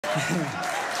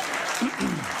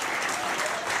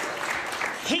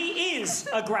He is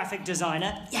a graphic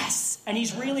designer, yes, and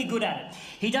he's really good at it.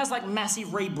 He does like massive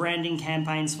rebranding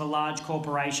campaigns for large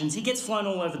corporations. He gets flown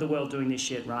all over the world doing this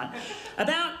shit, right?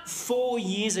 About 4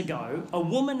 years ago, a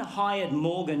woman hired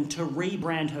Morgan to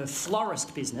rebrand her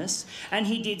florist business, and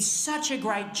he did such a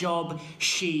great job,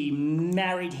 she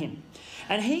married him.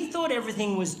 And he thought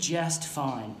everything was just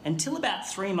fine, until about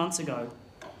 3 months ago.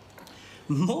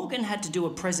 Morgan had to do a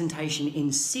presentation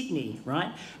in Sydney,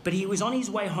 right? But he was on his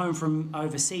way home from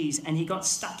overseas and he got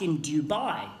stuck in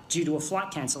Dubai due to a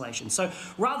flight cancellation. So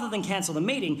rather than cancel the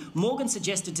meeting, Morgan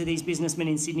suggested to these businessmen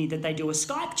in Sydney that they do a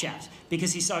Skype chat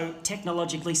because he's so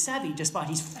technologically savvy despite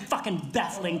his fucking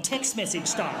baffling text message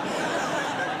style.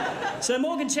 So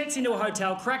Morgan checks into a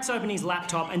hotel, cracks open his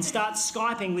laptop and starts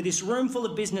Skyping with this room full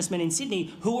of businessmen in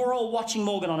Sydney who are all watching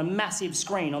Morgan on a massive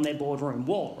screen on their boardroom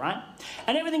wall, right?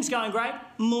 And everything's going great.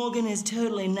 Morgan is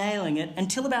totally nailing it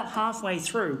until about halfway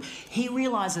through, he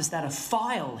realises that a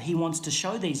file he wants to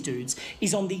show these dudes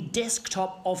is on the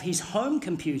desktop of his home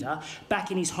computer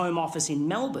back in his home office in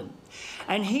Melbourne.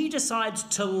 And he decides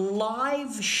to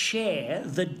live share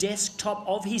the desktop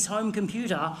of his home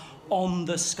computer on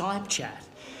the Skype chat.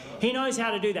 He knows how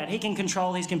to do that. He can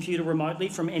control his computer remotely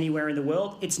from anywhere in the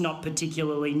world. It's not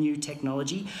particularly new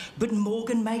technology, but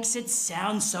Morgan makes it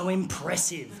sound so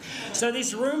impressive. So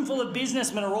this room full of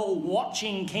businessmen are all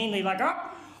watching keenly like, oh,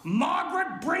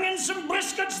 Margaret, bring in some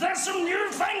biscuits. There's some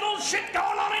newfangled shit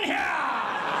going on in here.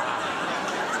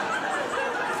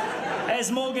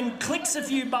 As Morgan clicks a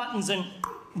few buttons and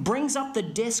brings up the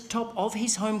desktop of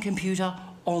his home computer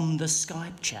on the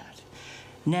Skype chat.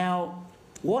 Now,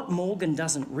 what Morgan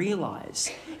doesn't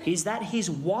realise is that his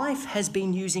wife has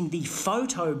been using the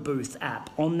photo booth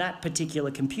app on that particular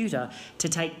computer to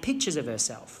take pictures of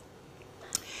herself.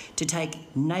 To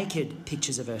take naked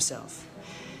pictures of herself.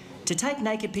 To take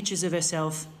naked pictures of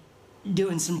herself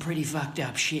doing some pretty fucked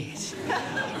up shit.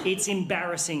 It's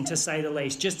embarrassing to say the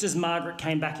least. Just as Margaret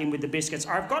came back in with the biscuits,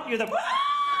 I've got you the...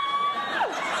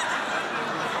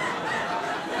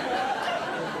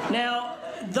 Now,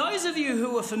 those of you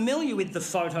who are familiar with the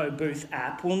photo booth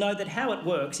app will know that how it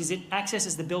works is it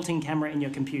accesses the built-in camera in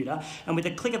your computer and with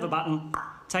a click of a button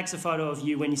takes a photo of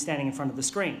you when you're standing in front of the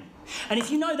screen. And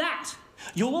if you know that,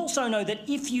 you'll also know that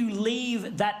if you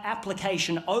leave that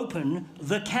application open,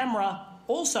 the camera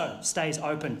also stays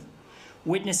open,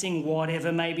 witnessing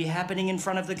whatever may be happening in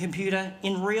front of the computer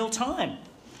in real time,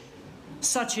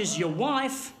 such as your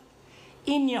wife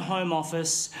in your home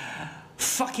office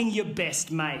fucking your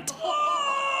best mate.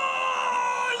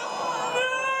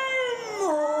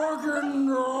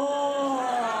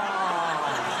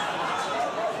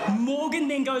 Morgan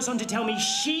then goes on to tell me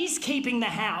she's keeping the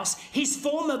house, his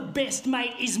former best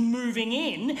mate is moving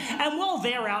in, and while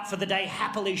they're out for the day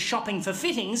happily shopping for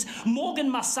fittings, Morgan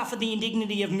must suffer the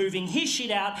indignity of moving his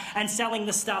shit out and selling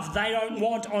the stuff they don't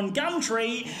want on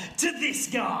Gumtree to this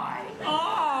guy.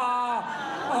 Oh!